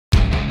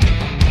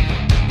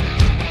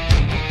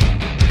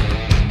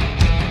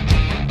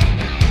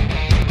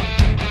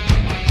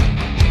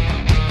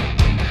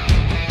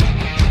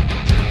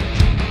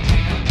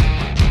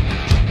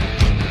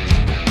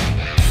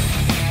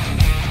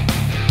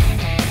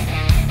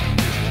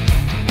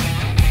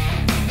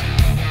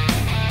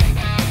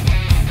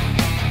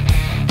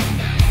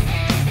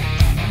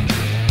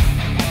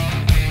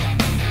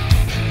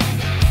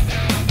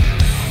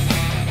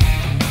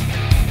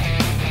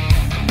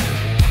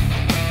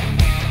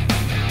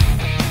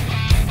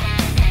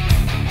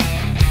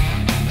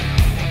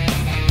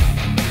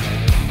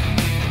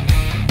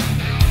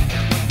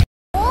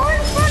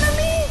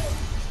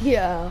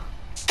Yeah.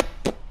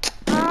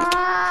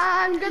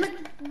 I'm gonna.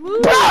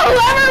 Woo. Bro,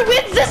 whoever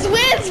wins this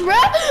wins, bro.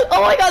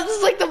 Oh my god, this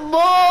is like the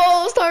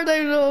most hard I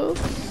know.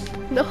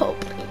 No,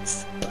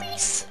 please,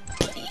 please,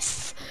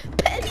 please,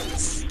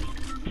 pennies.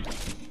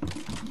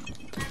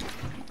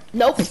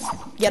 Nope.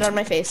 Get out of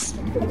my face.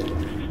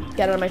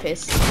 Get out of my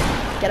face.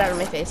 Get out of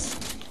my face.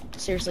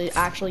 Seriously,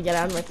 actually get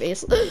out of my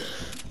face. I'm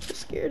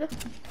scared.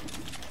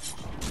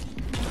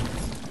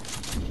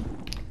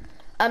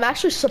 I'm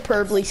actually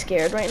superbly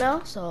scared right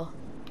now, so.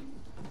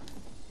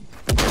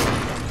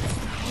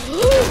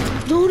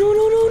 No, no,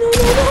 no, no, no, no,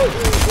 no,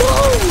 no,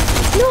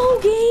 no,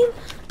 game.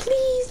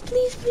 Please,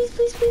 please, please,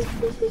 please, please,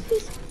 please, please,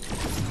 please.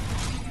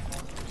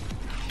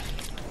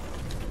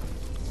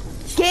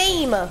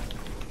 Game.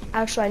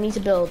 Actually, I need to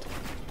build.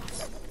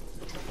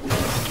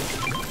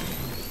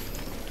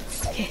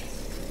 Okay,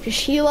 just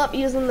heal up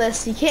using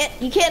this. You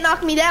can't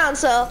knock me down,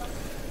 so.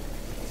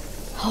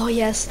 Oh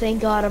yes,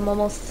 thank God, I'm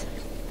almost.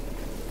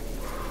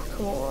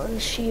 Come on,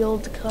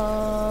 shield, come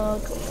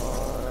on, come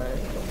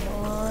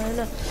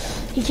on.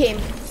 He came.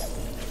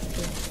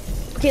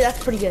 Okay,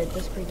 that's pretty good.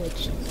 That's pretty good.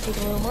 Just take a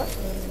little more.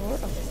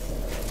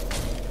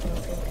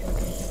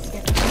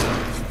 Okay.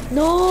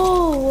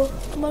 No!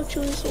 I'm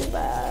actually so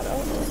bad.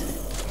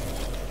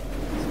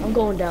 I'm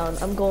going down.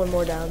 I'm going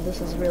more down.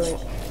 This is really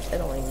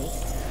annoying me.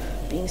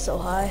 Being so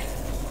high.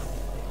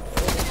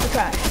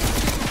 Okay.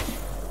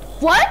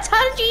 What?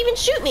 How did you even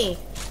shoot me?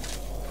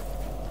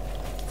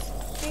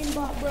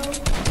 Aimbot, bro.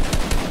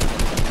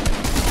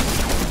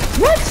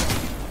 What?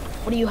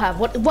 What do you have?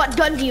 What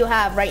gun do you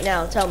have right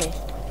now? Tell me.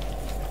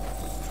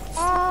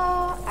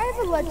 I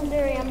have a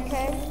legendary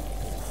MK.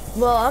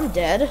 Well, I'm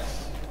dead.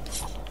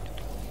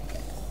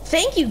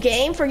 Thank you,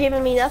 game, for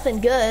giving me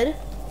nothing good.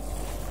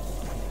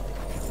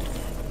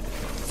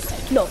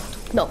 No,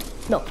 no,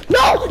 no,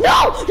 no,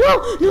 no,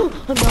 no, no!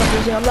 I'm not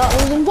losing. I'm not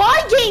losing.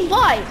 Why, game?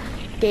 Why?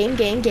 Game.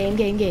 Please.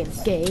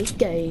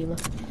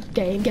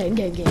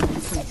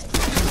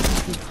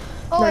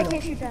 Oh, No, I no.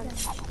 can't shoot down.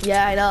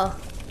 Yeah, I know.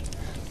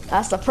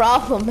 That's the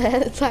problem,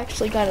 man. It's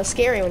actually kind of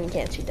scary when you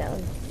can't shoot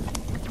down.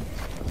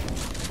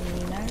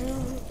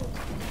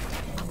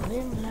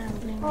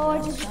 Oh, I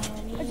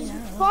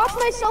just boxed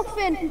myself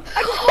in.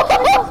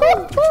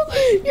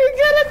 You're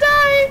gonna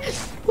die!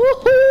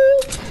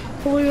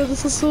 Oh my god,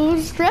 this is so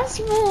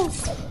stressful.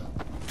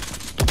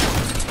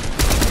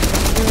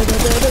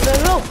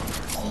 No.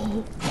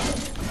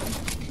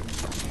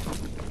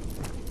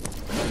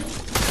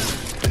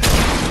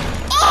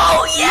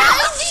 Oh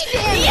yes! 90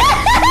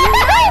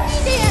 damage!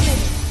 Yes!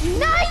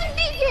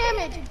 90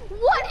 damage!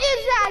 What is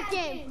that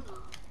game?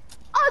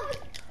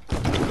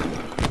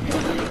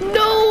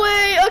 No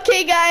way!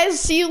 Okay guys,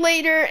 see you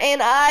later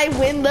and I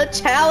win the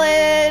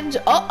challenge!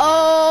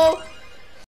 Uh-oh!